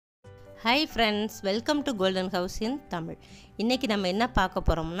Hi friends, welcome to Golden House in Tamil. இன்னைக்கு நம்ம என்ன பார்க்க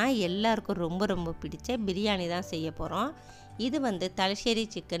போறோம்னா எல்லாருக்கும் ரொம்ப பிடிச்ச பிரியாணி தான் செய்ய போறோம். இது வந்து தலசேரி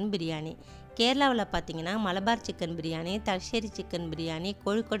சிக்கன் பிரியாணி. கேரளாவுல பாத்தீங்கன்னா Malabar chicken biryani, Thalassery chicken biryani,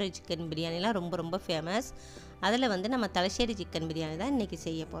 Kozhikode chicken பிரியாணிலாம் ரொம்ப ஃபேமஸ். அதுல வந்து நம்ம தலசேரி சிக்கன் பிரியாணி தான் இன்னைக்கு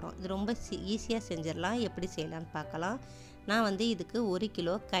செய்ய போறோம். இது ரொம்ப ஈஸியா செஞ்சிரலாம். எப்படி செய்யலாம்னு பார்க்கலாம். நான் வந்து இதுக்கு 1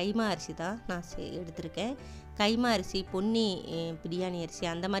 கிலோ கைமா அரிசி தான் நான் எடுத்துர்க்கேன். கைமா அரிசி, பொன்னி பிரியாணி அரிசி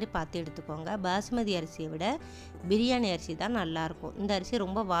அந்த மாதிரி பார்த்து எடுத்துக்கோங்க. பாஸ்மதி அரிசியை விட பிரியாணி அரிசி தான் நல்லாயிருக்கும். இந்த அரிசி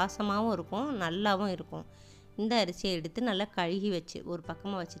ரொம்ப வாசமாகவும் இருக்கும், நல்லாவும் இருக்கும். இந்த அரிசியை எடுத்து நல்லா கழுகி வச்சு ஒரு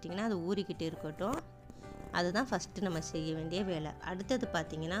பக்கமாக வச்சிட்டிங்கன்னா அது ஊறிக்கிட்டு இருக்கட்டும். அதுதான் ஃபஸ்ட்டு நம்ம செய்ய வேண்டிய வேலை. அடுத்தது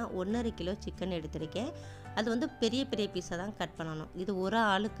பார்த்திங்கன்னா 1.5 கிலோ சிக்கன் எடுத்திருக்கேன். அது வந்து பெரிய பீஸாக தான் கட் பண்ணணும். இது ஒரு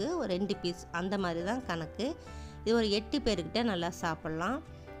ஆளுக்கு 2 பீஸ் அந்த மாதிரி தான் கணக்கு. இது ஒரு 8 பேர்கிட்ட நல்லா சாப்பிட்லாம்.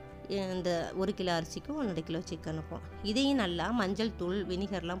 இந்த 1 கிலோ அரிசிக்கும் 1.5 கிலோ சிக்கனுக்கும். இதையும் நல்லா மஞ்சள் தூள்,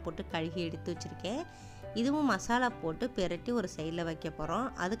 வினிகர்லாம் போட்டு கழுகி எடுத்து வச்சுருக்கேன். இதுவும் மசாலா போட்டு பெரட்டி ஒரு சைடில் வைக்க போகிறோம்.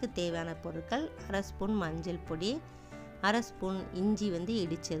 அதுக்கு தேவையான பொருட்கள்: 1/2 ஸ்பூன் மஞ்சள் பொடி, 1/2 ஸ்பூன் இஞ்சி வந்து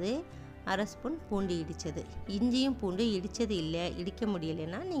இடித்தது, 1/2 ஸ்பூன் பூண்டு இடித்தது. இஞ்சியும் பூண்டு இடித்தது இல்லை, இடிக்க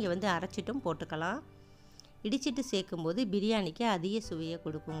முடியலைன்னா நீங்கள் வந்து அரைச்சிட்டும் போட்டுக்கலாம். இடிச்சிட்டு சேர்க்கும்போது பிரியாணிக்கு அதிக சுவையை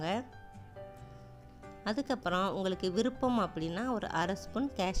கொடுக்குங்க. அதுக்கப்புறம் உங்களுக்கு விருப்பம் அப்படின்னா ஒரு 1/2 ஸ்பூன்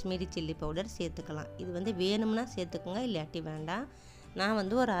காஷ்மீரி சில்லி பவுடர் சேர்த்துக்கலாம். இது வந்து வேணும்னா சேர்த்துக்குங்க, இல்லாட்டி வேண்டாம். நான்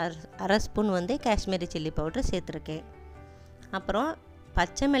வந்து ஒரு 1/2 ஸ்பூன் வந்து காஷ்மீரி சில்லி பவுடர் சேர்த்துருக்கேன். அப்புறம்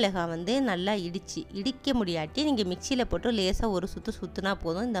பச்சை மிளகாய் வந்து நல்லா இடிக்க முடியாட்டி நீங்கள் மிக்சியில் போட்டு லேசாக ஒரு சுற்றுனா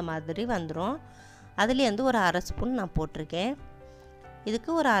போதும், இந்த மாதிரி வந்துடும். அதுலேருந்து ஒரு 1/2 ஸ்பூன் நான் போட்டிருக்கேன்.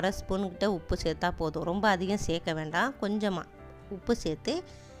 இதுக்கு ஒரு 1/2 ஸ்பூன்கிட்ட உப்பு சேர்த்தா போதும், ரொம்ப அதிகம் சேர்க்க வேண்டாம். கொஞ்சமாக உப்பு சேர்த்து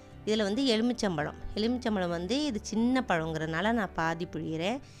இதில் வந்து எலுமிச்சம்பழம் வந்து இது சின்ன பழங்கிறனால நான் பாதி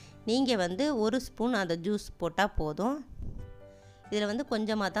பிழிகிறேன். நீங்கள் வந்து 1 ஸ்பூன் அந்த ஜூஸ் போட்டால் போதும். இதில் வந்து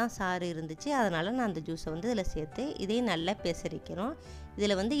கொஞ்சமாக தான் சாறு இருந்துச்சு, அதனால் நான் அந்த ஜூஸை வந்து இதில் சேர்த்து இதையும் நல்லா பெசரிக்கணும்.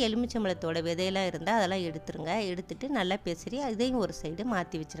 இதில் வந்து எலுமிச்சம்பழத்தோட விதையெல்லாம் இருந்தால் அதெல்லாம் எடுத்துருங்க. எடுத்துட்டு நல்லா பெசரி இதையும் ஒரு சைடு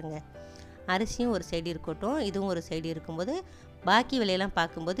மாற்றி வச்சுருங்க. அரிசியும் ஒரு சைடு இருக்கட்டும், இதுவும் ஒரு சைடு இருக்கும்போது பாக்கி விலையெல்லாம்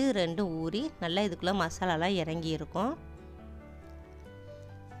பார்க்கும்போது இது ரெண்டும் ஊறி நல்லா இதுக்குள்ளே மசாலாலாம் இறங்கி இருக்கும்.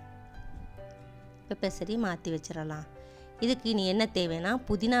 இப்போ சரி மாற்றி வச்சிடலாம். இதுக்கு இனி என்ன தேவைன்னா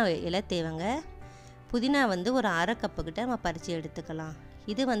புதினா இலை தேவைங்க. புதினா வந்து ஒரு 1/2 கப்புக்கிட்ட நம்ம பறித்து எடுத்துக்கலாம்.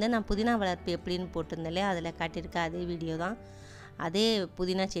 இது வந்து நான் புதினா வளர்ப்பு எப்படின்னு போட்டிருந்தேன், அதில் காட்டியிருக்க அதே வீடியோ தான். அதே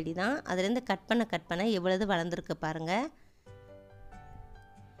புதினா செடி தான். அதுலேருந்து கட் பண்ண எவ்வளவு வளர்ந்துருக்கு பாருங்கள்.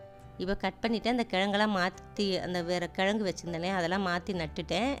 இப்போ கட் பண்ணிவிட்டு அந்த கிழங்கெல்லாம் மாற்றி அந்த வேறு கிழங்கு வச்சுருந்தேன் அதெல்லாம் மாற்றி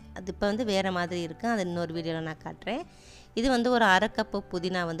நட்டுட்டேன். அது இப்போ வந்து வேறு மாதிரி இருக்குது, அது இன்னொரு வீடியோவில் நான் காட்டுறேன். இது வந்து ஒரு 1/2 கப்பு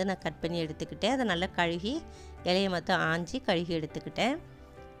புதினா வந்து நான் கட் பண்ணி எடுத்துக்கிட்டேன். அதை நல்லா கழுகி இலையை மட்டும் ஆஞ்சி கழுகி எடுத்துக்கிட்டேன்.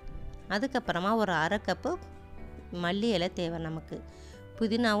 அதுக்கப்புறமா ஒரு 1/2 கப்பு மல்லி இலை தேவை நமக்கு.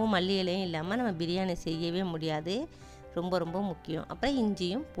 புதினாவும் மல்லி இலையும் இல்லாமல் நம்ம பிரியாணி செய்யவே முடியாது, ரொம்ப முக்கியம். அப்புறம்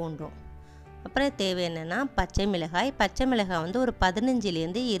இஞ்சியும் பூண்டும். அப்புறம் தேவை என்னென்னா பச்சை மிளகாய் வந்து ஒரு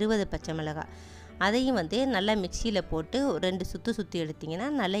 15லேருந்து 20 பச்சை மிளகாய். அதையும் வந்து நல்லா மிக்சியில் போட்டு 2 சுற்றி எடுத்திங்கன்னா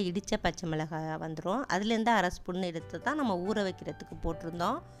நல்லா இடித்த பச்சை மிளகாய் வந்துடும். அதுலேருந்து 1/2 ஸ்பூன் எடுத்து தான் நம்ம ஊற வைக்கிறதுக்கு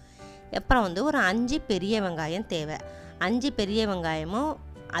போட்டிருந்தோம். அப்புறம் வந்து ஒரு 5 பெரிய வெங்காயம் தேவை. 5 பெரிய வெங்காயமும்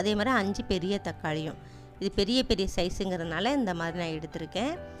அதே மாதிரி 5 பெரிய தக்காளியும். இது பெரிய சைஸுங்கிறதுனால இந்த மாதிரி நான்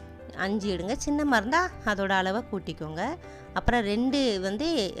எடுத்திருக்கேன். 5 எடுங்க, சின்னமாக இருந்தால் அதோட அளவை கூட்டிக்கோங்க. அப்புறம் 2 வந்து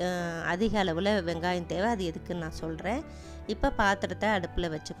அதிக அளவில் வெங்காயம் தேவை, அது எதுக்குன்னு நான் சொல்கிறேன். இப்போ பாத்திரத்தை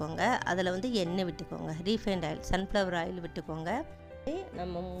அடுப்பில் வச்சுக்கோங்க. அதில் வந்து எண்ணெய் விட்டுக்கோங்க, ரீஃபைண்ட் ஆயில், சன்ஃப்ளவர் ஆயில் விட்டுக்கோங்க.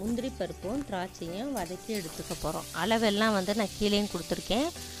 நம்ம முந்திரி பருப்பும் திராட்சையும் வதக்கி எடுத்துக்க போகிறோம். அளவெல்லாம் வந்து நான் கீழேயும் கொடுத்துருக்கேன்,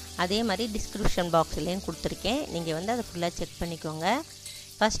 அதே மாதிரி டிஸ்கிரிப்ஷன் பாக்ஸ்லேயும் கொடுத்துருக்கேன். நீங்கள் வந்து அதை ஃபுல்லாக செக் பண்ணிக்கோங்க.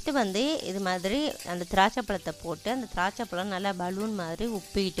 ஃபஸ்ட்டு வந்து இது மாதிரி அந்த திராட்சை பழத்தை போட்டு அந்த திராட்சை பழம் நல்லா பலூன் மாதிரி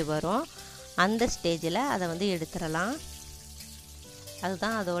உப்பிக்கிட்டு வரும். அந்த ஸ்டேஜில் அதை வந்து எடுத்துடலாம்.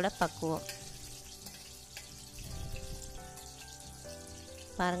 அதுதான் அதோட பக்குவம்.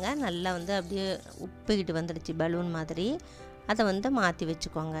 பாருங்கள், நல்லா வந்து அப்படியே உப்பிக்கிட்டு வந்துடுச்சு பலூன் மாதிரி. அதை வந்து மாற்றி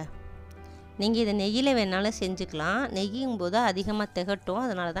வச்சுக்கோங்க. நீங்கள் இதை நெய்யில் வேணாலும் செஞ்சுக்கலாம். நெய்யும் போது அதிகமாக திகட்டும்,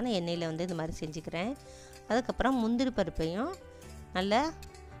 அதனால தான் நான் எண்ணெயில் வந்து இது மாதிரி செஞ்சுக்கிறேன். அதுக்கப்புறம் முந்திரி பருப்பையும் நல்லா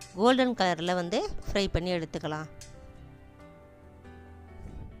கோல்டன் கலரில் வந்து ஃப்ரை பண்ணி எடுத்துக்கலாம்.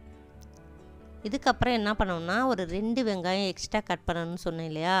 இதுக்கப்புறம் என்ன பண்ணணும்னா ஒரு 2 வெங்காயம் எக்ஸ்ட்ரா கட் பண்ணணும்னு சொன்னேன்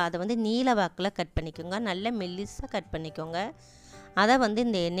இல்லையா, அதை வந்து நீல வாக்கில் கட் பண்ணிக்கோங்க. நல்லா மெல்லிஸாக கட் பண்ணிக்கோங்க. அதை வந்து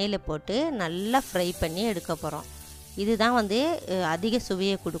இந்த எண்ணெயில் போட்டு நல்லா ஃப்ரை பண்ணி எடுக்க போகிறோம். இதுதான் வந்து அதிக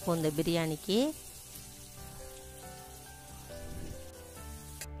சுவையை கொடுக்கும் இந்த பிரியாணிக்கு.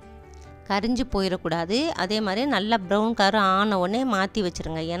 கரிஞ்சு போயிடக்கூடாது. அதே மாதிரி நல்லா ப்ரௌன் கலர் ஆன உடனே மாற்றி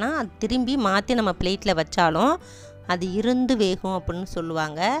வச்சுருங்க. ஏன்னா அது திரும்பி மாற்றி நம்ம பிளேட்டில் வச்சாலும் அது இருந்து வேகும் அப்படின்னு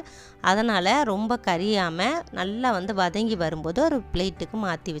சொல்லுவாங்க. அதனால் ரொம்ப கரியாமல் நல்லா வந்து வதங்கி வரும்போது ஒரு பிளேட்டுக்கு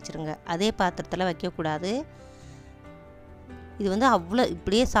மாற்றி வச்சுருங்க. அதே பாத்திரத்தில் வைக்கக்கூடாது. இது வந்து அவ்வளோ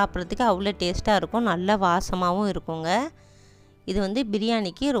இப்படியே சாப்பிட்றதுக்கு அவ்வளோ டேஸ்ட்டாக இருக்கும், நல்ல வாசமாகவும் இருக்குங்க. இது வந்து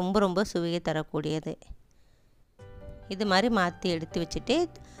பிரியாணிக்கு ரொம்ப ரொம்ப சுவையை தரக்கூடியது. இது மாதிரி மாற்றி எடுத்து வச்சுட்டு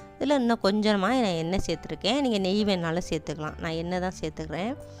இதில் இன்னும் கொஞ்சமாக நான் எண்ணெய் சேர்த்துருக்கேன். நீங்கள் நெய் வேணாலும் சேர்த்துக்கலாம். நான் எண்ணெய் தான்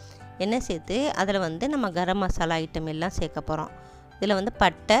சேர்த்துக்கிறேன். எண்ணெய் சேர்த்து அதில் வந்து நம்ம கரம் மசாலா ஐட்டம் எல்லாம் சேர்க்க போகிறோம். இதில் வந்து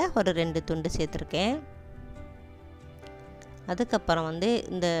பட்டை ஒரு 2 துண்டு சேர்த்துருக்கேன். அதுக்கப்புறம் வந்து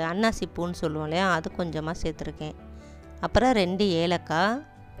இந்த அன்னாசி பூன்னு சொல்லுவோம் இல்லையா, அது கொஞ்சமாக சேர்த்துருக்கேன். அப்புறம் 2 ஏலக்காய்,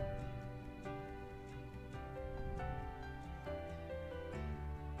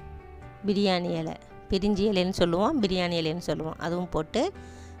 பிரியாணி இலை, பிரிஞ்சி இலைன்னு சொல்லுவோம், பிரியாணி இலைன்னு சொல்லுவோம், அதுவும் போட்டு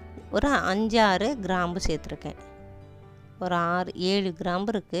ஒரு 5-6 கிராம்பு சேர்த்துருக்கேன். ஒரு 6-7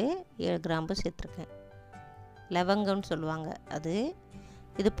 கிராம்பு இருக்குது, 7 கிராம்பு சேர்த்துருக்கேன். லவங்கம்னு சொல்லுவாங்க அது.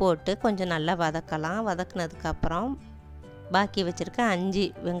 இது போட்டு கொஞ்சம் நல்லா வதக்கலாம். வதக்குனதுக்கப்புறம் பாக்கி வச்சுருக்க 5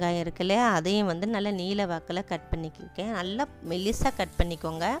 வெங்காயம் இருக்கு இல்லையா, அதையும் வந்து நல்லா நீல வாக்கில் கட் பண்ணிக்கிருக்கேன். நல்லா மெலிசாக கட்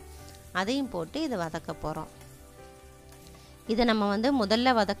பண்ணிக்கோங்க. அதையும் போட்டு இதை வதக்க போகிறோம். இதை நம்ம வந்து முதல்ல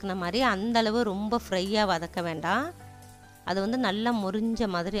வதக்குன மாதிரி அந்தளவு ரொம்ப ஃப்ரையாக வதக்க வேண்டாம். அது வந்து நல்லா முறிஞ்ச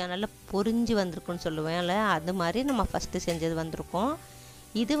மாதிரி நல்லா பொரிஞ்சு வந்திருக்குன்னு சொல்லுவேன்ல, அது மாதிரி நம்ம ஃபஸ்ட்டு செஞ்சது வந்திருக்கோம்.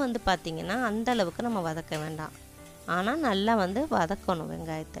 இது வந்து பார்த்திங்கன்னா அந்தளவுக்கு நம்ம வதக்க வேண்டாம், ஆனால் நல்லா வந்து வதக்கணும்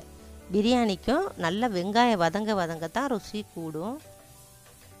வெங்காயத்தை. பிரியாணிக்கும் நல்ல வெங்காயம் வதங்க தான் ருசி கூடும்.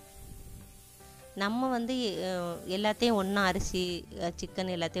 நம்ம வந்து எல்லாத்தையும் ஒன்றா அரிசி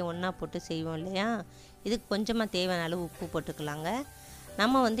சிக்கன் எல்லாத்தையும் ஒன்றா போட்டு செய்வோம் இல்லையா, இதுக்கு கொஞ்சமாக தேவையான அளவு உப்பு போட்டுக்கலாங்க.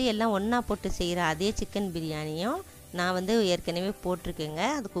 நம்ம வந்து எல்லாம் ஒன்றா போட்டு செய்கிற அதே சிக்கன் பிரியாணியும் நான் வந்து ஏற்கனவே போட்டிருக்கேங்க.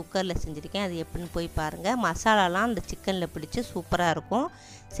 அது குக்கரில் செஞ்சுருக்கேன். அது எப்படின்னு போய் பாருங்கள். மசாலாலாம் அந்த சிக்கனில் பிடிச்சி சூப்பராக இருக்கும்.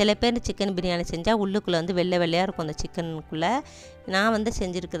 சில பேர் சிக்கன் பிரியாணி செஞ்சால் உள்ளுக்குள்ளே வந்து வெள்ளை வெள்ளையாக இருக்கும் அந்த சிக்கனுக்குள்ளே. நான் வந்து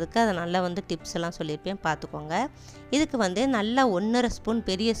செஞ்சுருக்கிறதுக்கு அதை நல்லா வந்து டிப்ஸ் எல்லாம் சொல்லியிருப்பேன், பார்த்துக்கோங்க. இதுக்கு வந்து நல்லா 1.5 ஸ்பூன்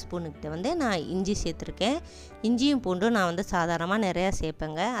பெரிய ஸ்பூனுக்கிட்ட வந்து நான் இஞ்சி சேர்த்துருக்கேன். இஞ்சியும் பூண்டும் நான் வந்து சாதாரணமாக நிறையா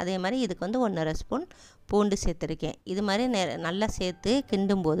சேர்ப்பேங்க. அதே மாதிரி இதுக்கு வந்து 1.5 ஸ்பூன் பூண்டு சேர்த்துருக்கேன். இது மாதிரி நல்லா சேர்த்து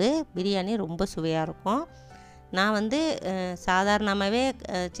கிண்டும்போது பிரியாணி ரொம்ப சுவையாக இருக்கும். நான் வந்து சாதாரணமாகவே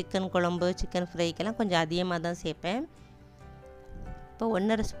சிக்கன் குழம்பு சிக்கன் ஃப்ரைக்கெல்லாம் கொஞ்சம் அதிகமாக தான் சேர்ப்பேன். இப்போ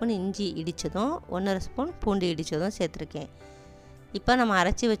 1.5 ஸ்பூன் இஞ்சி இடித்ததும் 1.5 ஸ்பூன் பூண்டு இடித்ததும் சேர்த்துருக்கேன். இப்போ நம்ம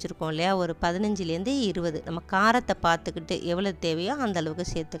அரைச்சி வச்சுருக்கோம் இல்லையா, ஒரு 15லேருந்து 20 நம்ம காரத்தை பார்த்துக்கிட்டு எவ்வளோ தேவையோ அந்த அளவுக்கு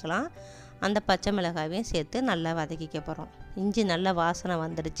சேர்த்துக்கலாம். அந்த பச்சை மிளகாயையும் சேர்த்து நல்லா வதக்கிக்க போகிறோம். இஞ்சி நல்லா வாசனை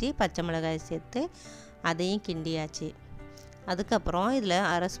வந்துடுச்சு. பச்சை மிளகாயை சேர்த்து அதையும் கிண்டியாச்சு. அதுக்கப்புறம் இதில்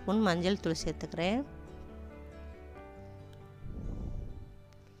 1/2 ஸ்பூன் மஞ்சள் தூள் சேர்த்துக்கிறேன்.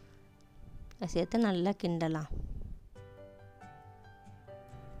 சேர்த்து நல்லா கிண்டலாம்.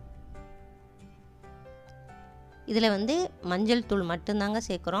 இதில் வந்து மஞ்சள் தூள் மட்டும்தாங்க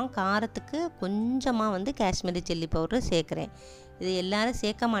சேர்க்குறோம். காரத்துக்கு கொஞ்சமாக வந்து காஷ்மீரி சில்லி பவுடர் சேர்க்குறேன். இது எல்லோரும்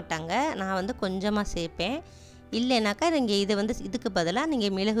சேர்க்க மாட்டாங்க, நான் வந்து கொஞ்சமாக சேர்ப்பேன். இல்லைனாக்கா நீங்கள் இதை வந்து இதுக்கு பதிலாக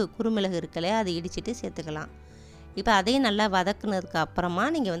நீங்கள் மிளகு குறுமிளகு இருக்கலையா, அதை இடிச்சிட்டு சேர்த்துக்கலாம். இப்போ அதையும் நல்லா வதக்குனதுக்கு அப்புறமா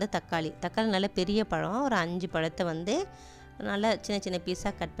நீங்கள் வந்து தக்காளி நல்லா பெரிய பழம் ஒரு 5 பழத்தை வந்து நல்லா சின்ன சின்ன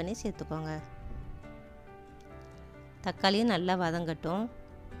பீஸாக கட் பண்ணி சேர்த்துக்கோங்க. தக்காளியும் நல்லா வதங்கட்டும்.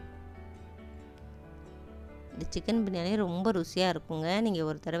 இந்த சிக்கன் பிரியாணி ரொம்ப ருசியாக இருக்குங்க. நீங்கள்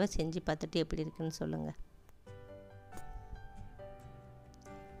ஒரு தடவை செஞ்சு பார்த்துட்டு எப்படி இருக்குன்னு சொல்லுங்கள்.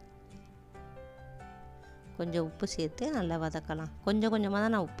 கொஞ்சம் உப்பு சேர்த்து நல்லா வதக்கலாம். கொஞ்சம் கொஞ்சமாக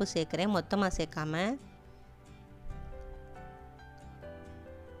தான் நான் உப்பு சேர்க்குறேன், மொத்தமாக சேர்க்காம.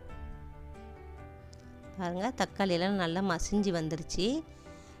 பாருங்கள், தக்காளியெல்லாம் நல்லா மசிஞ்சு வந்துருச்சு.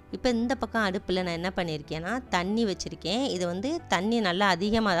 இப்போ இந்த பக்கம் அடுப்பில் நான் என்ன பண்ணியிருக்கேன்னா தண்ணி வச்சுருக்கேன். இது வந்து தண்ணி நல்லா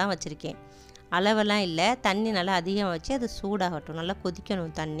அதிகமாக தான் வச்சுருக்கேன், அளவெல்லாம் இல்லை. தண்ணி நல்லா அதிகமாக வச்சு அது சூடாகட்டும், நல்லா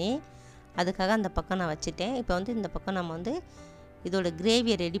கொதிக்கணும் தண்ணி. அதுக்காக அந்த பக்கம் நான் வச்சுட்டேன். இப்போ வந்து இந்த பக்கம் நம்ம வந்து இதோட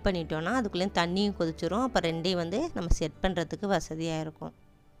கிரேவியை ரெடி பண்ணிட்டோன்னா அதுக்குள்ளேயும் தண்ணியும் கொதிச்சிரும். அப்போ ரெண்டையும் வந்து நம்ம செட் பண்ணுறதுக்கு வசதியாக இருக்கும்.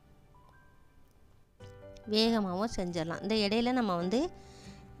 வேகமாகவும் செஞ்சிடலாம். இந்த இடையில நம்ம வந்து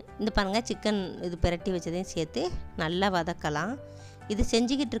இந்த பாருங்கள் சிக்கன் இது பிரட்டி வச்சதையும் சேர்த்து நல்லா வதக்கலாம். இது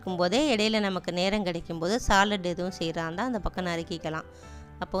செஞ்சுக்கிட்டு இருக்கும்போதே இடையில நமக்கு நேரம் கிடைக்கும்போது சாலட் எதுவும் செய்கிறாந்தா அந்த பக்கம் நறுக்கிக்கலாம்.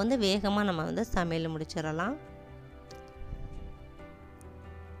 அப்போ வந்து வேகமாக நம்ம வந்து சமையல் முடிச்சிடலாம்.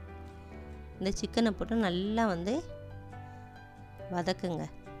 இந்த சிக்கனை போட்டு நல்லா வந்து வதக்குங்க.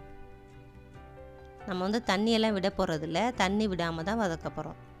 நம்ம வந்து தண்ணியெல்லாம் விட போகிறதில்ல, தண்ணி விடாமல் தான் வதக்க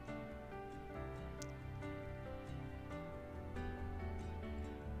போகிறோம்.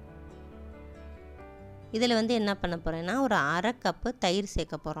 இதில் வந்து என்ன பண்ண போகிறேன்னா ஒரு 1/2 கப்பு தயிர்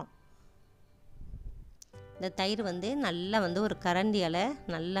சேர்க்க போகிறோம். இந்த தயிர் வந்து நல்லா வந்து ஒரு கரண்டியால்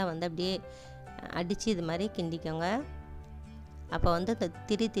நல்லா வந்து அப்படியே அடித்து இது மாதிரி கிண்டிக்கோங்க. அப்போ வந்து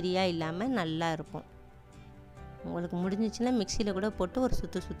திரி திரியாக இல்லாமல் நல்லா இருக்கும். உங்களுக்கு முடிஞ்சிச்சுன்னா மிக்சியில் கூட போட்டு ஒரு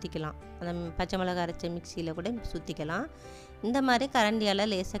சுற்றிக்கலாம். அந்த பச்சை மிளகாய் அரைச்ச மிக்சியில் கூட சுற்றிக்கலாம். இந்த மாதிரி கரண்டியால்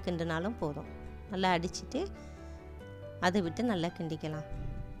லேசாக கிண்டினாலும் போதும். நல்லா அடிச்சுட்டு அதை விட்டு நல்லா கிண்டிக்கலாம்.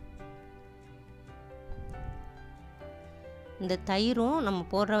 இந்த தயிரும் நம்ம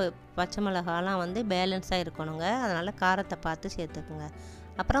போடுற பச்சை மிளகாலாம் வந்து பேலன்ஸாக இருக்கணுங்க. அதனால் காரத்தை பார்த்து சேர்த்துக்குங்க.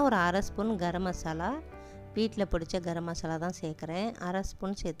 அப்புறம் ஒரு அரை ஸ்பூன் கரம் மசாலா, வீட்டில் பிடிச்ச கரம் மசாலா தான் சேர்க்குறேன். அரை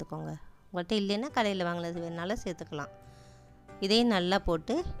ஸ்பூன் சேர்த்துக்கோங்க. உங்கள்கிட்ட இல்லைன்னா கடையில் வாங்கினது வேணாலும் சேர்த்துக்கலாம். இதையும் நல்லா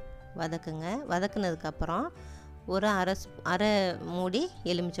போட்டு வதக்குங்க. வதக்குனதுக்கப்புறம் ஒரு அரை மூடி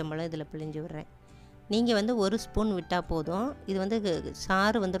எலுமிச்சம்பழம் இதில் பிழிஞ்சு விடுறேன். நீங்கள் வந்து ஒரு ஸ்பூன் விட்டால் போதும். இது வந்து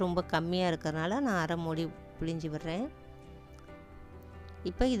சாறு வந்து ரொம்ப கம்மியாக இருக்கிறதுனால நான் அரை மூடி பிழிஞ்சு விடுறேன்.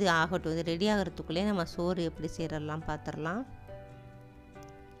 இப்போ இது ஆகட்டும். இது ரெடி ஆகிறதுக்குள்ளே நம்ம சோறு எப்படி செய்கிறலாம் பார்த்துடலாம்.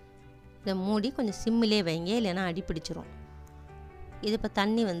 இதை மூடி கொஞ்சம் சிம்மிலே வைங்க, இல்லைன்னா அடி பிடிச்சிரும். இது இப்போ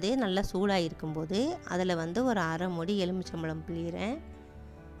தண்ணி வந்து நல்லா சூடாக இருக்கும்போது அதில் வந்து ஒரு அரை மூடி எலுமிச்சம்பழம் பிழிகிறேன்.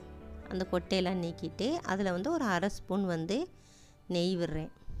 அந்த கொட்டையெல்லாம் நீக்கிட்டு அதில் வந்து ஒரு அரை ஸ்பூன் வந்து நெய்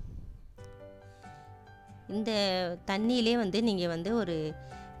விடுறேன். இந்த தண்ணியிலே வந்து நீங்கள் வந்து ஒரு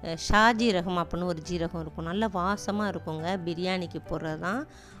ஷாஜீரகம் அப்படின்னு ஒரு ஜீரகம் இருக்கும். நல்ல வாசமாக இருக்குங்க. பிரியாணிக்கு போடுறது தான்.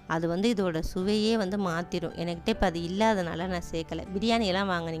 அது வந்து இதோட சுவையே வந்து மாற்றிடும். என்கிட்ட இப்போ அது இல்லாதனால நான் சேர்க்கலை.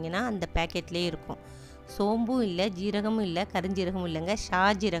 பிரியாணியெல்லாம் வாங்கினீங்கன்னா அந்த பேக்கெட்லேயே இருக்கும். சோம்பும் இல்லை, ஜீரகமும் இல்லை, கருஞ்சீரகமும் இல்லைங்க.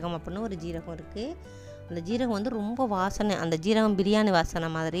 ஷாஜீரகம் அப்படின்னு ஒரு ஜீரகம் இருக்குது. அந்த ஜீரகம் வந்து ரொம்ப வாசனை, அந்த ஜீரகம் பிரியாணி வாசனை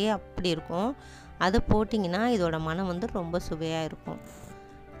மாதிரியே அப்படி இருக்கும். அது போட்டிங்கன்னா இதோட மனம் வந்து ரொம்ப சுவையாக இருக்கும்.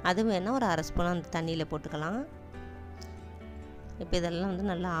 அது வேணால் ஒரு அரை ஸ்பூன் அந்த தண்ணியில் போட்டுக்கலாம். இப்போ இதெல்லாம் வந்து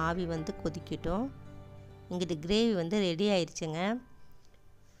நல்லா ஆவி வந்து கொதிக்கட்டும். இங்கிட்டு கிரேவி வந்து ரெடி ஆயிடுச்சுங்க.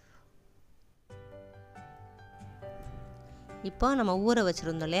 இப்போ நம்ம ஊற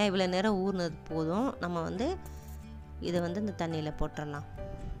வச்சுருந்தோம் இல்லையா, இவ்வளோ நேரம் ஊறினது போதும். நம்ம வந்து இதை வந்து இந்த தண்ணியில் போட்டுடலாம்.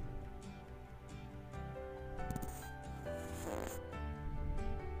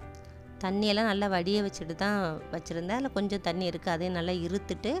 தண்ணியெல்லாம் நல்லா வடிய வச்சுட்டு தான் வச்சுருந்தேன். அதில் கொஞ்சம் தண்ணி இருக்குது, அதையும் நல்லா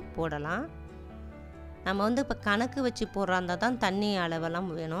இருத்துட்டு போடலாம். நம்ம வந்து இப்போ கணக்கு வச்சு போடுறாந்தா தான் தண்ணி அளவெல்லாம்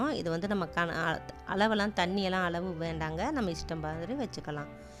வேணும். இது வந்து நம்ம அளவெல்லாம் தண்ணியெல்லாம் அளவு வேண்டாங்க. நம்ம இஷ்டம் மாதிரி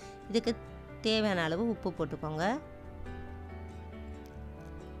வச்சுக்கலாம். இதுக்கு தேவையான அளவு உப்பு போட்டுக்கோங்க.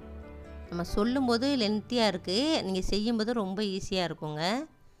 நம்ம சொல்லும்போது லென்த்தியாக இருக்குது, நீங்கள் செய்யும்போது ரொம்ப ஈஸியாக இருக்குங்க.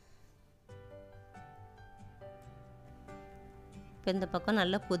 இப்போ இந்த பக்கம்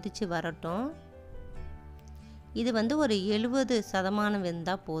நல்லா கொதித்து வரட்டும். இது வந்து ஒரு 70%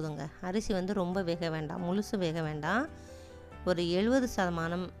 வெந்தால் போதுங்க. அரிசி வந்து ரொம்ப வேக வேண்டாம், முழுசு வேக வேண்டாம். ஒரு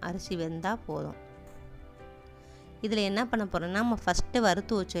 70% அரிசி வெந்தால் போதும். இதில் என்ன பண்ண போகிறோன்னா, நம்ம ஃபஸ்ட்டு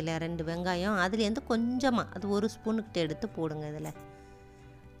வறுத்து வச்சோம் இல்லையா 2 வெங்காயம், அதுலேருந்து கொஞ்சமாக, அது 1 ஸ்பூனுக்கிட்ட எடுத்து போடுங்க இதில்.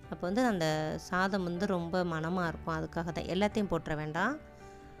 அப்போ வந்து அந்த சாதம் வந்து ரொம்ப மணமாக இருக்கும். அதுக்காக தான் எல்லாத்தையும் போட்டுற வேண்டாம்.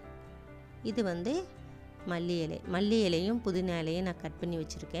 இது வந்து மல்லி இலையும் புதினா இலையும் நான் கட் பண்ணி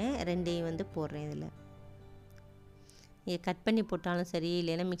வச்சுருக்கேன். 2ஐயும் வந்து போடுறேன் இதில். நீங்கள் கட் பண்ணி போட்டாலும் சரி,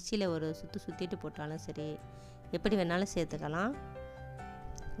 இல்லைன்னா மிக்சியில் ஒரு சுற்றிட்டு போட்டாலும் சரி, எப்படி வேணாலும் சேர்த்துக்கலாம்.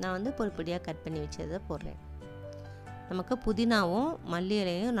 நான் வந்து பொடியாக கட் பண்ணி வச்சதை போடுறேன். நமக்கு புதினாவும் மல்லி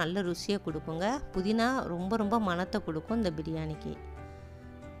இலையும் நல்ல ருசியை கொடுக்குங்க. புதினா ரொம்ப ரொம்ப மணத்தை கொடுக்கும் இந்த பிரியாணிக்கு.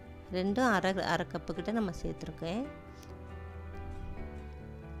 2 அரை கப்புக்கிட்ட நம்ம சேர்த்துருக்கேன்.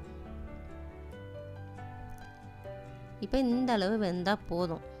 இப்போ இந்த அளவு வெந்தால்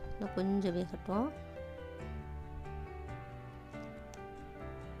போதும். இன்னும் கொஞ்சம் வேகட்டும்.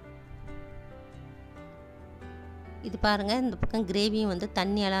 இது பாருங்கள், இந்த பக்கம் கிரேவியும் வந்து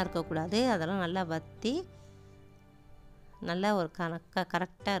தண்ணியெல்லாம் இருக்கக்கூடாது. அதெல்லாம் நல்லா வற்றி நல்லா ஒரு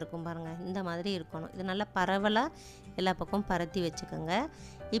கரெக்டாக இருக்கும் பாருங்கள். இந்த மாதிரி இருக்கணும். இது நல்லா பரவலாக எல்லா பக்கமும் பரத்தி வச்சுக்கோங்க.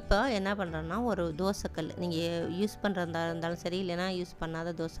 இப்போ என்ன பண்ணுறோன்னா, ஒரு தோசைக்கல் நீங்கள் யூஸ் பண்ணுறதா இருந்தாலும் சரி, இல்லைனா யூஸ்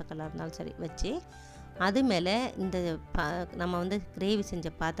பண்ணாத தோசைக்கல்லாக இருந்தாலும் சரி வச்சு, அது மேலே இந்த நம்ம வந்து கிரேவி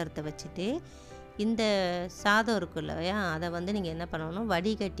செஞ்ச பாத்திரத்தை வச்சுட்டு, இந்த சாதம் இருக்கும் இல்லையா, அதை வந்து நீங்கள் என்ன பண்ணணும்,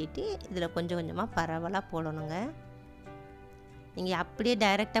 வடிகட்டிட்டு இதில் கொஞ்சம் கொஞ்சமாக பரவலாக போடணுங்க. நீங்கள் அப்படியே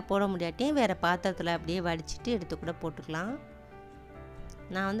டைரெக்டாக போட முடியாட்டியும் வேறு பாத்திரத்தில் அப்படியே வடிச்சிட்டு எடுத்து கூட போட்டுக்கலாம்.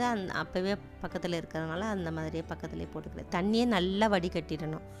 நான் வந்து அப்போவே பக்கத்தில் இருக்கிறதுனால அந்த மாதிரியே பக்கத்துலேயே போட்டுக்கிறேன். தண்ணியை நல்லா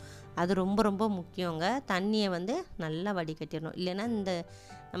வடிகட்டிடணும். அது ரொம்ப ரொம்ப முக்கியங்க. தண்ணியை வந்து நல்லா வடிகட்டிடணும். இல்லைன்னா இந்த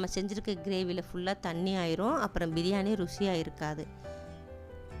நம்ம செஞ்சுருக்க கிரேவியில் ஃபுல்லாக தண்ணி ஆயிரும். அப்புறம் பிரியாணி ருசியாக இருக்காது.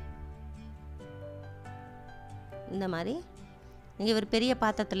 இந்த மாதிரி நீங்கள் ஒரு பெரிய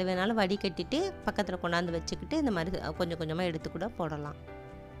பாத்திரத்தில் வேணாலும் வடிகட்டிட்டு பக்கத்தில் கொண்டாந்து வச்சுக்கிட்டு இந்த மாதிரி கொஞ்சம் கொஞ்சமாக எடுத்து கூட போடலாம்.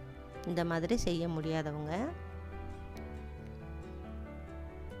 இந்த மாதிரி செய்ய முடியாதவங்க.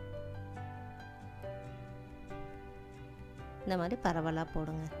 இந்த மாதிரி பரவலாக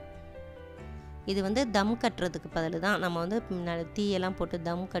போடுங்க. இது வந்து தம் கட்டுறதுக்கு பதில் தான். நம்ம வந்து தீயெல்லாம் போட்டு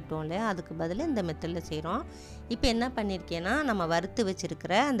தம் கட்டுவோம் இல்லையா, அதுக்கு பதில் இந்த மெத்தடில் செய்கிறோம். இப்போ என்ன பண்ணியிருக்கேன்னா, நம்ம வறுத்து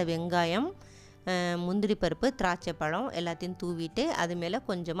வச்சுருக்கிற அந்த வெங்காயம், முந்திரி பருப்பு, திராட்சை பழம் எல்லாத்தையும் தூவிட்டு அது மேலே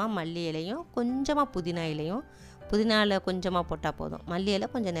கொஞ்சமாக மல்லி இலையும் கொஞ்சமாக புதினா இலையும், புதினா இலை கொஞ்சமாக போட்டால் போதும், மல்லி இலை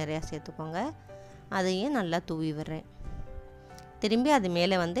கொஞ்சம் நிறையா சேர்த்துக்கோங்க, அதையும் நல்லா தூவி விடுறேன். திரும்பி அது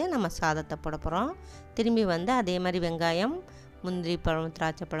மேலே வந்து நம்ம சாதத்தை போட போகிறோம். திரும்பி வந்து அதே மாதிரி வெங்காயம், முந்திரி பழம்,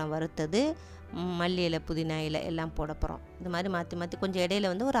 திராட்சை பழம் வறுத்தது, மல்லி இலை, புதினா இலை எல்லாம் போட போகிறோம். இது மாதிரி மாற்றி மாற்றி கொஞ்சம் இடையில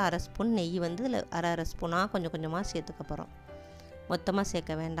வந்து ஒரு அரை ஸ்பூன் நெய் வந்து இதில் அரை ஸ்பூனாக கொஞ்சம் கொஞ்சமாக சேர்த்துக்க போகிறோம். மொத்தமாக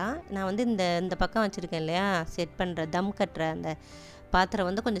சேர்க்க வேண்டாம். நான் வந்து இந்த பக்கம் வச்சுருக்கேன் இல்லையா, செட் பண்ணுற தம் கட்டுற அந்த பாத்திரம்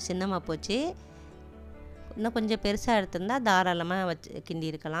வந்து கொஞ்சம் சின்னமாக போச்சு. இன்னும் கொஞ்சம் பெருசாக எடுத்திருந்தா தாராளமாக வச்சு கிண்டி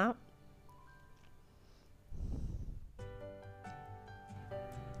இருக்கலாம்.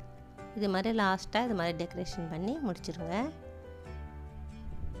 இது மாதிரி லாஸ்ட்டாக இது மாதிரி டெக்கரேஷன் பண்ணி முடிச்சிருங்க.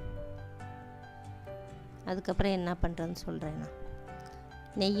 அதுக்கப்புறம் என்ன பண்ணுறதுன்னு சொல்கிறேன். நான்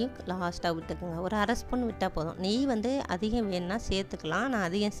நெய்யும் லாஸ்ட்டாக விட்டுக்குங்க, ஒரு அரை ஸ்பூன் விட்டால் போதும். நெய் வந்து அதிகம் வேணும்னா சேர்த்துக்கலாம், நான்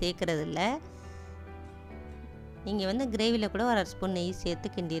அதிகம் சேர்க்குறதில்ல. நீங்கள் வந்து கிரேவியில் கூட ஒரு அரை ஸ்பூன் நெய் சேர்த்து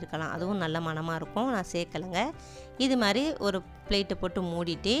கிண்டி இருக்கலாம், அதுவும் நல்ல மணமாக இருக்கும். நான் சேர்க்கலைங்க. இது மாதிரி ஒரு பிளேட்டை போட்டு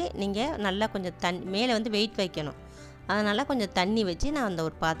மூடிட்டு நீங்கள் நல்லா கொஞ்சம் மேலே வந்து வெயிட் வைக்கணும், அதனால் கொஞ்சம் தண்ணி வச்சு நான் அந்த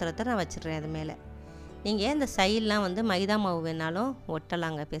ஒரு பாத்திரத்தை நான் வச்சிடுறேன். அது மேலே நீங்கள் இந்த சைட்லாம் வந்து மைதா மாவு வேணாலும்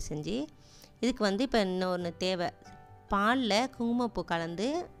ஒட்டலாங்க பிசைஞ்சு. இதுக்கு வந்து இப்போ இன்னொன்று தேவை, பாலில் குங்குமப்பூ கலந்து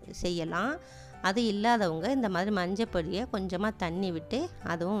செய்யலாம். அது இல்லாதவங்க இந்த மாதிரி மஞ்சப்பொடியை கொஞ்சமாக தண்ணி விட்டு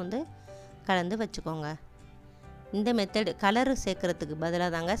அதுவும் வந்து கலந்து வச்சுக்கோங்க. இந்த மெத்தடு கலரு சேர்க்குறதுக்கு பதிலாக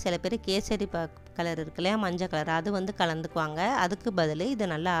தாங்க சில பேர் கேசரி கலர் இருக்கு இல்லையா, மஞ்சள் கலர், அது வந்து கலந்துக்குவாங்க. அதுக்கு பதில் இது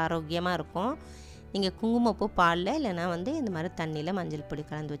நல்லா ஆரோக்கியமாக இருக்கும். நீங்கள் குங்குமப்பூ பாலில் இல்லைனா வந்து இந்த மாதிரி தண்ணியில் மஞ்சள் பொடி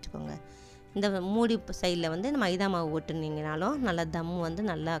கலந்து வச்சுக்கோங்க. இந்த மூடி சைடில் வந்து மைதா மாவு ஓட்டுனீங்கனாலும் நல்லா தம் வந்து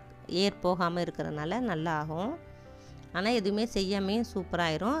நல்லா ஏர் போகாமல் இருக்கிறதுனால நல்லா ஆகும். ஆனால் எதுவுமே செய்யாமே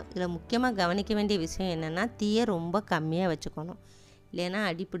சூப்பராகிடும். இதில் முக்கியமாக கவனிக்க வேண்டிய விஷயம் என்னென்னா, தீயை ரொம்ப கம்மியாக வச்சுக்கணும், இல்லைன்னா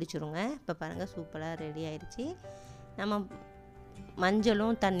அடி பிடிச்சிருங்க. இப்போ பாருங்கள் சூப்பராக ரெடி ஆயிடுச்சு. நம்ம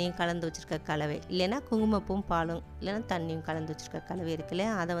மஞ்சளும் தண்ணியும் கலந்து வச்சுருக்க கலவை, இல்லைன்னா குங்குமப்பூவும் பாலும் இல்லைன்னா தண்ணியும் கலந்து வச்சுருக்க கலவை இருக்கு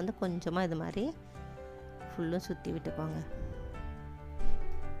இல்லையா, அதை வந்து கொஞ்சமாக இது மாதிரி ஃபுல்லும் சுற்றி விட்டுக்கோங்க.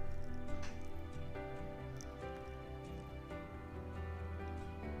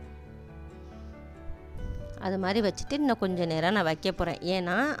 அது மாதிரி வச்சுட்டு இன்னும் கொஞ்சம் நேரம் நான் வைக்க போகிறேன்.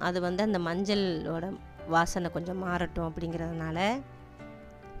 ஏன்னா அது வந்து அந்த மஞ்சளோட வாசனை கொஞ்சம் மாறட்டும் அப்படிங்கிறதுனால.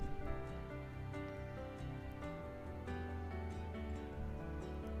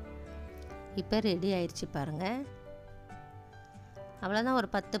 இப்போ ரெடி ஆயிடுச்சு பாருங்கள். அவ்வளோதான், ஒரு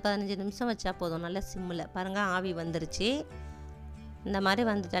 10-15 நிமிஷம் வச்சா போதும். நல்லா சிம்மில் பாருங்கள், ஆவி வந்துருச்சு. இந்த மாதிரி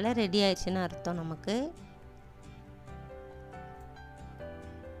வந்துட்டாலே ரெடி ஆயிடுச்சுன்னு அர்த்தம் நமக்கு.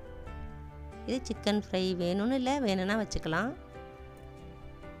 இது சிக்கன் ஃப்ரை வேணும்னு இல்லை, வேணும்னா வச்சுக்கலாம்.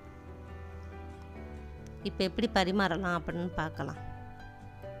 இப்போ எப்படி பரிமாறலாம் அப்படின்னு பார்க்கலாம்.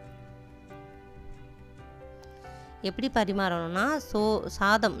 எப்படி பரிமாறணும்னா,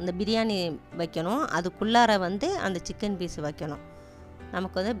 சாதம் இந்த பிரியாணி வைக்கணும், அதுக்குள்ளார வந்து அந்த சிக்கன் பீஸ் வைக்கணும்.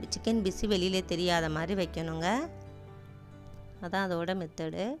 நமக்கு வந்து சிக்கன் பீஸு வெளியிலே தெரியாத மாதிரி வைக்கணுங்க. அதான் அதோட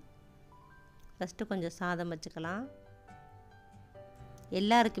மெத்தடு. ஃபஸ்ட்டு கொஞ்சம் சாதம் வச்சுக்கலாம்.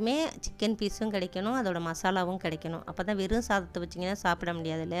 எல்லாருக்குமே சிக்கன் பீஸும் கிடைக்கணும், அதோட மசாலாவும் கிடைக்கணும். அப்போ தான் வெறும் சாதத்தை வச்சிங்கன்னா சாப்பிட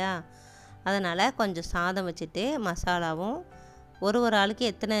முடியாது இல்லையா, அதனால் கொஞ்சம் சாதம் வச்சுட்டு மசாலாவும் ஒரு ஆளுக்கு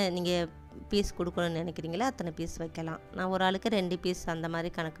எத்தனை நீங்கள் பீஸ் கொடுக்கணும்னு நினைக்கிறீங்களோ அத்தனை பீஸ் வைக்கலாம். நான் ஒரு ஆளுக்கு 2 பீஸ் அந்த மாதிரி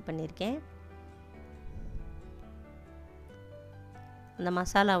கணக்கு பண்ணியிருக்கேன். அந்த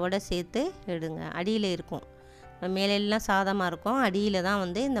மசாலாவோட சேர்த்து எடுங்க. அடியில் இருக்கும், மேலெல்லாம் சாதமாக இருக்கும், அடியில் தான்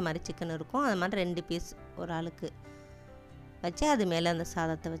வந்து இந்த மாதிரி சிக்கன் இருக்கும். அது மாதிரி 2 பீஸ் ஒரு ஆளுக்கு வச்சு அது மேலே அந்த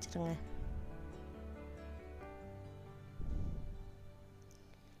சாதத்தை வச்சுருங்க.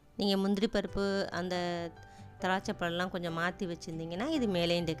 நீங்கள் முந்திரி பருப்பு அந்த திராட்சை பழம்லாம் கொஞ்சம் மாற்றி வச்சுருந்தீங்கன்னா இது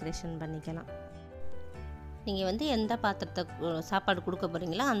மேலேயும் டெக்கரேஷன் பண்ணிக்கலாம். நீங்கள் வந்து எந்த பாத்திரத்தை சாப்பாடு கொடுக்க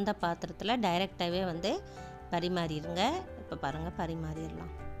போகிறீங்களோ அந்த பாத்திரத்தில் டைரெக்டாகவே வந்து பரிமாறிடுங்க. இப்போ பாருங்கள்,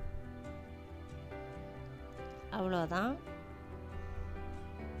 பரிமாறிடலாம். அவ்வளோதான்,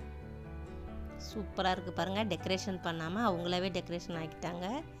 சூப்பராக இருக்குது பாருங்கள். டெக்கரேஷன் பண்ணாமல் அவங்களாவே டெக்கரேஷன் ஆக்கிட்டாங்க.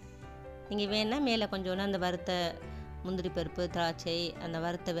 நீங்கள் வேணால் மேலே கொஞ்சோண்டு அந்த வறுத்த முந்திரி பருப்பு, திராட்சை, அந்த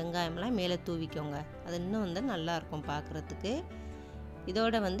வறுத்த வெங்காயம்லாம் மேலே தூவிக்கோங்க. அது இன்னும் வந்து நல்லாயிருக்கும் பார்க்குறதுக்கு.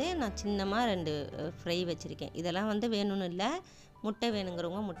 இதோட வந்து நான் சின்னமாக 2 ஃப்ரை வச்சுருக்கேன். இதெல்லாம் வந்து வேணும்னு இல்லை, முட்டை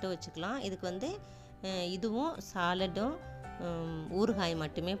வேணுங்கிறவங்க முட்டை வச்சுக்கலாம். இதுக்கு வந்து இதுவும் சாலடும் ஊறுகாய்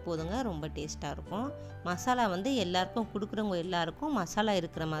மட்டுமே போதுங்க, ரொம்ப டேஸ்ட்டாக இருக்கும். மசாலா வந்து எல்லாருக்கும் கொடுக்குறவங்க எல்லாருக்கும் மசாலா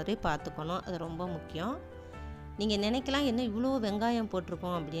இருக்கிற மாதிரி பார்த்துக்கணும், அது ரொம்ப முக்கியம். நீங்கள் நினைக்கலாம் என்ன இவ்வளோ வெங்காயம்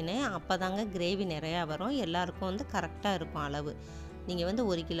போட்டிருக்கோம் அப்படின்னு. அப்போ தாங்க கிரேவி நிறையா வரும், எல்லாருக்கும் வந்து கரெக்டாக இருக்கும் அளவு. நீங்கள் வந்து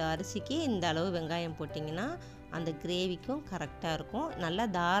 1 கிலோ அரிசிக்கு இந்த அளவு வெங்காயம் போட்டிங்கன்னா அந்த கிரேவிக்கும் கரெக்டாக இருக்கும். நல்லா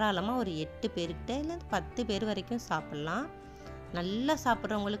தாராளமாக ஒரு 8 பேர்கிட்ட இல்லை 10 பேர் வரைக்கும் சாப்பிட்லாம். நல்லா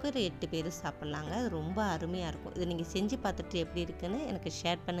சாப்பிட்றவங்களுக்கு ஒரு 8 பேர் சாப்பிட்லாங்க. அது ரொம்ப அருமையாக இருக்கும். இதை நீங்கள் செஞ்சு பார்த்துட்டு எப்படி இருக்குன்னு எனக்கு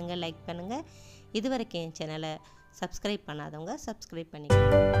ஷேர் பண்ணுங்கள், லைக் பண்ணுங்கள். இது வரைக்கும் என் சேனலை சப்ஸ்கிரைப் பண்ணாதவங்க சப்ஸ்கிரைப்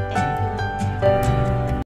பண்ணிக்கோங்க. தேங்க்யூ.